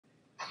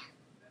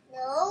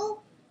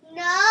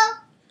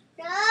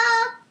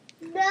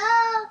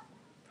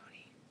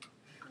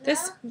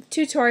This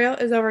tutorial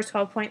is over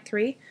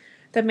 12.3.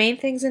 The main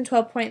things in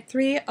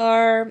 12.3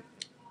 are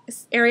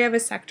area of a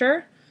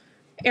sector,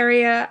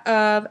 area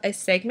of a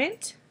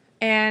segment,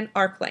 and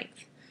arc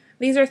length.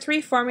 These are three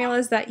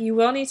formulas that you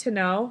will need to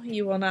know.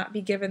 You will not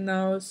be given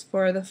those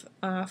for the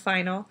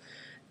final.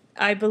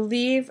 I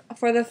believe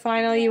for the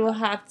final you will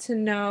have to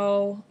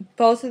know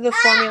both of the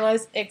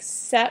formulas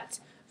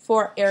except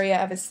for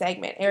area of a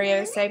segment. Area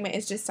of a segment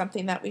is just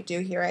something that we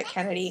do here at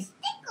Kennedy.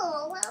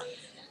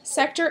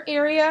 Sector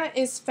area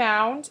is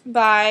found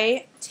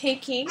by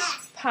taking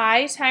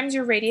pi times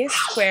your radius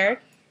squared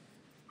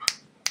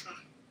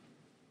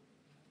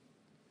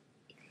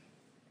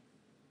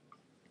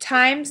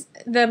times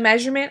the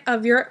measurement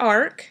of your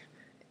arc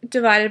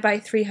divided by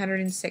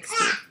 360.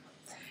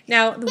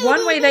 Now, the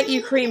one way that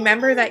you can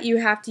remember that you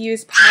have to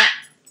use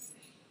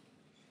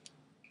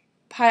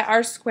pi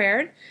r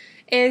squared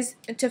is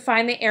to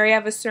find the area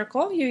of a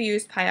circle, you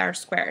use pi r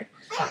squared.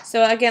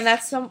 So again,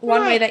 that's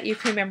one way that you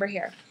can remember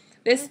here.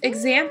 This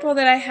example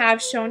that I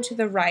have shown to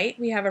the right,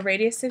 we have a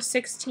radius of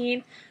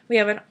 16, we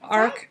have an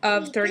arc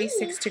of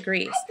 36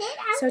 degrees.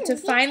 So to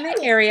find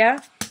the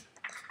area,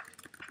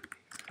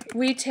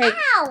 we take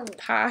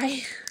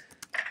pi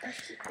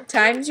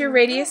times your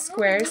radius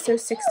squared, so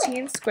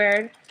 16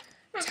 squared,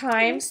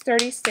 times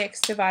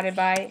 36 divided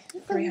by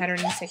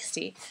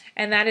 360.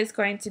 And that is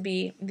going to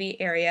be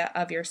the area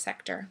of your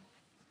sector.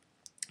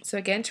 So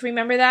again, to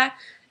remember that,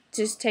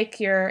 just take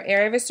your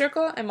area of a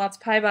circle and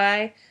multiply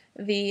by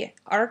the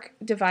arc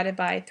divided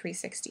by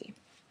 360.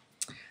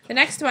 The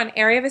next one,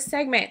 area of a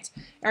segment.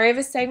 Area of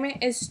a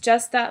segment is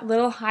just that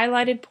little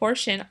highlighted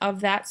portion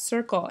of that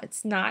circle.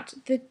 It's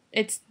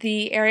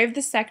the area of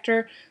the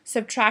sector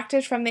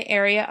subtracted from the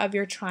area of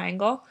your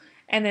triangle,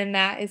 and then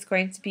that is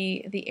going to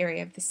be the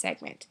area of the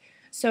segment.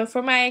 So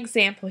for my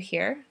example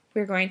here,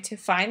 we're going to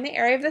find the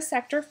area of the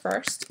sector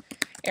first.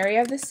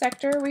 Area of the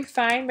sector we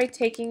find by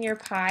taking your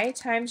pi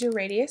times your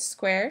radius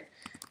squared,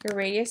 your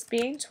radius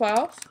being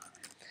 12,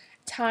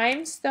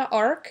 times the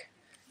arc.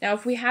 Now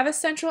if we have a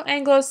central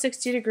angle of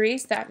 60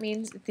 degrees, that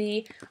means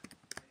the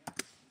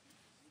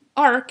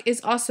arc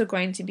is also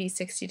going to be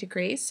 60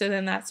 degrees, so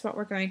then that's what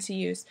we're going to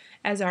use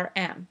as our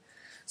m.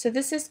 So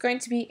this is going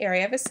to be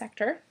area of a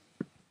sector.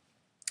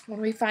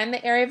 When we find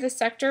the area of the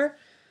sector,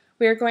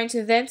 we are going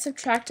to then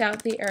subtract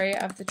out the area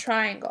of the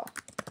triangle.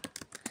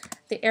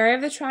 The area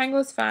of the triangle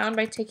is found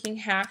by taking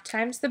half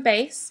times the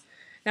base.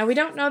 Now we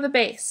don't know the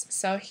base,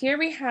 so here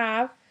we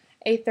have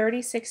a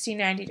 30, 60,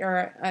 90,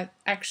 or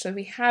actually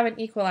we have an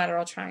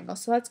equilateral triangle.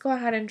 So let's go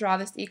ahead and draw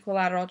this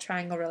equilateral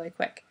triangle really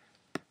quick.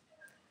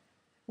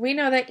 We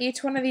know that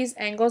each one of these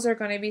angles are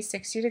going to be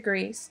 60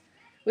 degrees.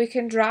 We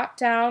can drop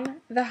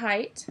down the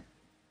height.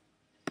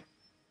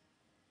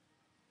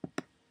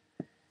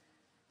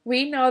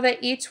 We know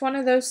that each one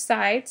of those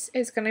sides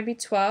is going to be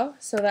 12,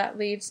 so that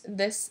leaves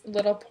this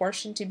little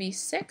portion to be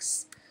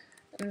 6,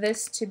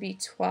 this to be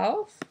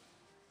 12,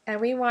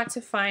 and we want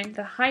to find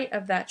the height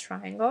of that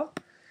triangle.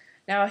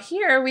 Now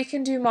here we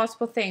can do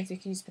multiple things. You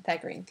can use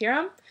Pythagorean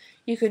theorem,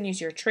 you can use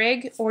your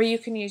trig, or you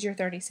can use your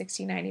 30,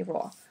 60, 90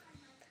 rule.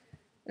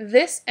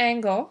 This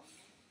angle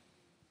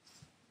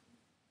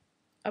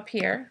up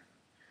here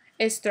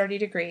is 30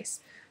 degrees.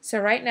 So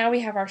right now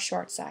we have our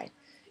short side.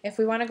 If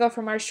we want to go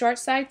from our short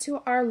side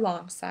to our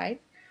long side,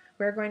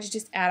 we're going to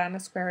just add on a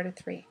square root of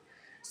 3.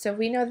 So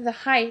we know that the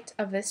height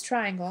of this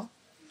triangle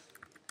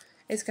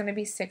is going to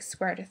be 6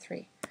 square root of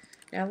 3.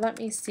 Now let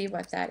me see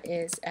what that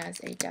is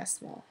as a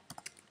decimal.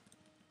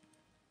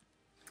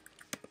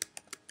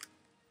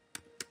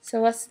 So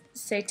let's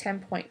say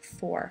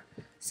 10.4.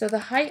 So the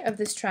height of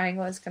this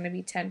triangle is going to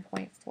be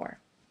 10.4.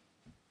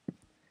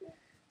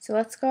 So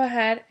let's go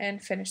ahead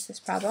and finish this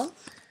problem.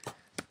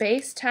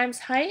 Base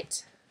times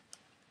height,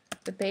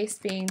 the base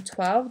being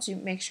 12,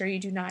 make sure you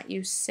do not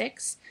use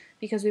 6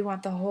 because we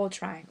want the whole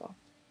triangle.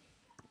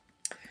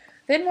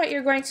 Then what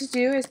you're going to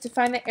do is to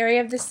find the area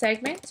of the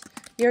segment.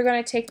 You're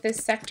going to take this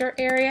sector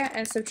area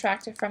and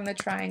subtract it from the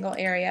triangle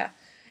area.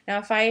 Now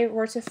if I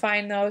were to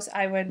find those,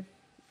 I would,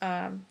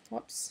 I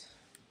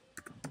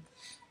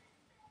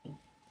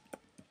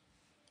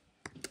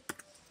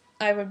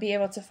would be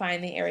able to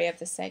find the area of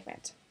the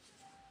segment.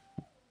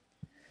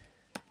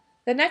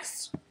 The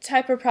next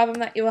type of problem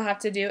that you will have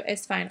to do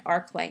is find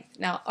arc length.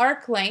 Now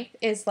arc length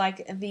is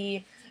like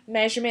the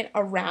measurement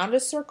around a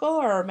circle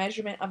or a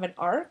measurement of an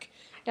arc.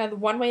 Now the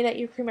one way that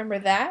you can remember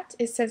that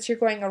is since you're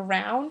going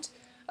around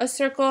a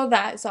circle,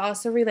 that is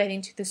also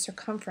relating to the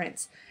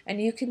circumference.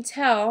 And you can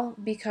tell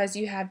because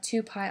you have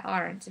 2 pi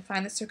r. And to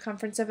find the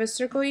circumference of a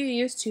circle, you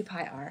use 2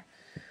 pi r.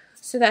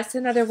 So that's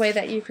another way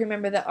that you can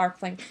remember the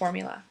arc length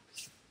formula.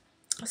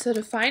 So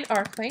to find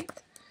arc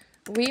length,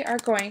 we are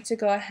going to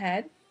go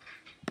ahead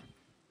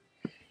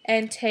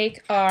and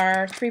take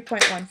our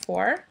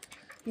 3.14,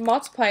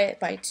 multiply it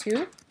by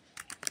 2,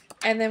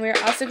 and then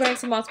we're also going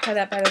to multiply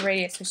that by the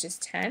radius, which is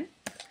 10.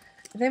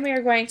 Then we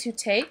are going to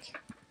take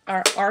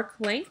our arc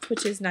length,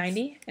 which is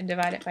 90, and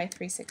divide it by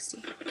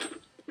 360.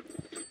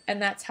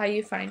 And that's how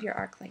you find your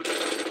arc length.